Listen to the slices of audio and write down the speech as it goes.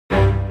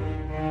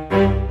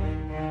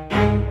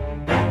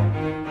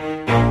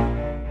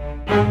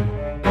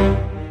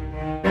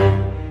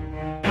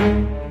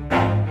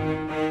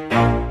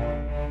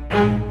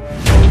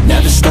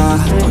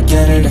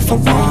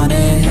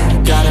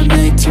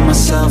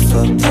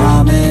a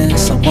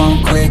promise. I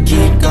won't quit,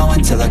 keep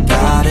going till I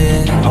got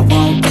it. I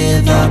won't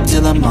give up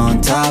till I'm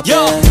on top.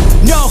 Yo,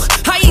 no,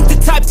 I ain't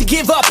the type to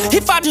give up.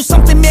 If I do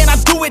something, man, I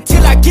do it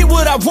till I get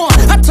what I want.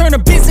 I turn a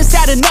business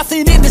out of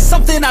nothing into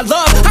something I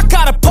love. I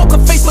got a poker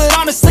face, but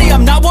honestly,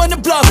 I'm not one to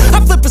bluff. I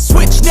flip a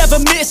switch, never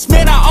miss,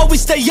 man, I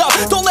always stay up.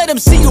 Don't let them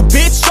see you,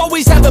 bitch,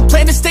 always have a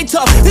plan to stay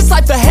tough. This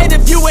life ahead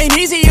of you ain't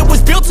easy, it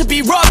was built to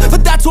be rough.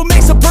 But that's what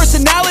makes a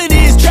personality,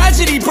 is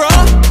tragedy,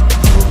 bruh.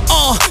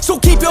 So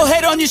keep your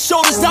head on your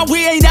shoulders. Now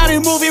we ain't out here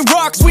moving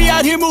rocks, we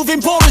out here moving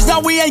boulders. Now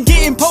we ain't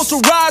getting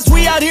posterized,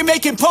 we out here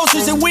making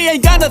posters. And we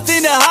ain't got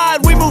nothing to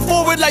hide, we move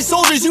forward like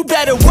soldiers. You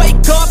better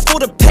wake up for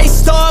the pay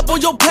stub, or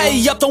you'll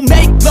pay up. Don't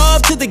make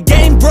love to the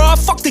game, bruh,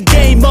 fuck the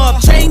game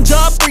up. Change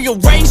up,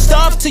 rearrange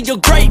stuff to your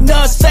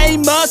greatness.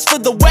 Famous for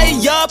the way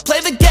up,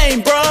 play the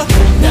game,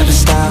 bruh. Never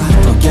stop,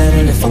 I'll get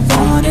it if I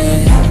want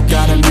it.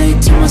 Gotta make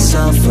to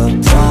myself a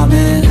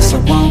promise. I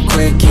won't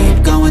quit,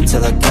 keep going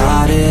till I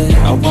got it.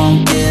 I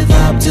won't give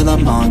up till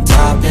I'm on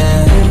top,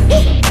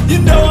 yeah. You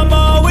know I'm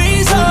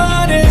always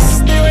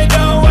honest, there ain't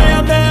no way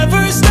I'm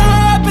ever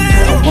stopping.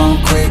 I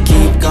won't quit,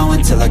 keep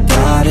going till I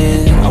got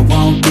it. I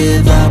won't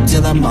give up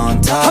till I'm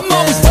on top, I'm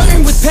always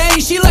flirting with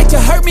pain, she like to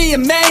hurt me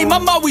and maim.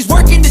 I'm always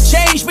working to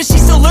change, but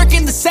she's still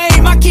lurking the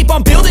same. I keep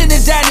on building a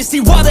dynasty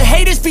while the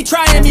haters be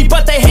trying me.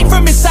 But they hate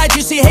from inside,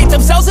 you see, hate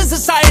themselves in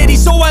society.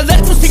 So I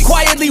let them speak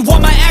quietly while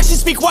my actions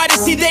speak wider.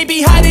 See, they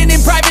be hiding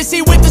in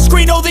privacy with the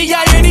screen, oh the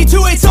irony.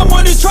 To hate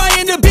someone who's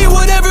trying to be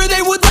whatever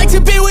they would like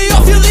to be. We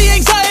all feel the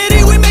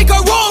anxiety, we make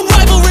our own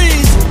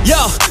rivalries.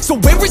 Yo, so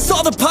where is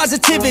all the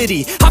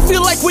positivity? I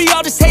feel like we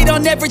all just hate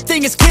on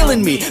everything, it's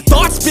killing me.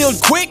 Thoughts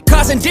build quick,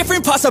 causing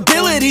different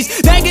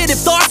possibilities. Negative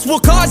thoughts will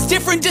cause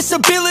different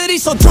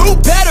disabilities. So do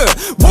better,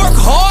 work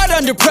hard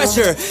under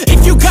pressure.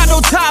 If you got no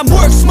time,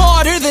 work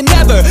smarter than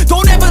ever.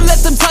 Don't ever let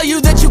them tell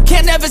you that you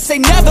can't never say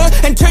never.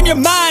 And turn your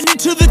mind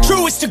into the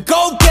truest of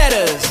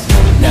go-getters.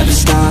 Never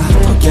stop,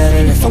 I'll get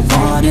it if I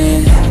want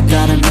it.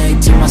 Gotta make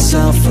to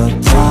myself a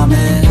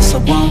promise. I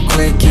won't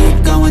quit,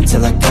 keep going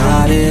till I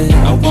got it.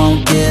 I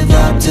won't give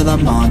up till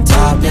I'm on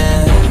top,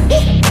 yeah.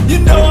 You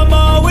know I'm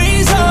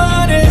always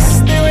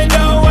honest, there ain't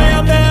no way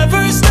I'm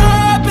ever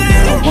stopping.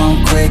 I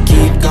won't quit,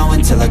 keep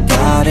going till I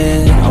got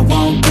it. I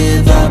won't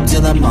give up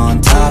till I'm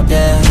on top,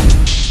 yeah.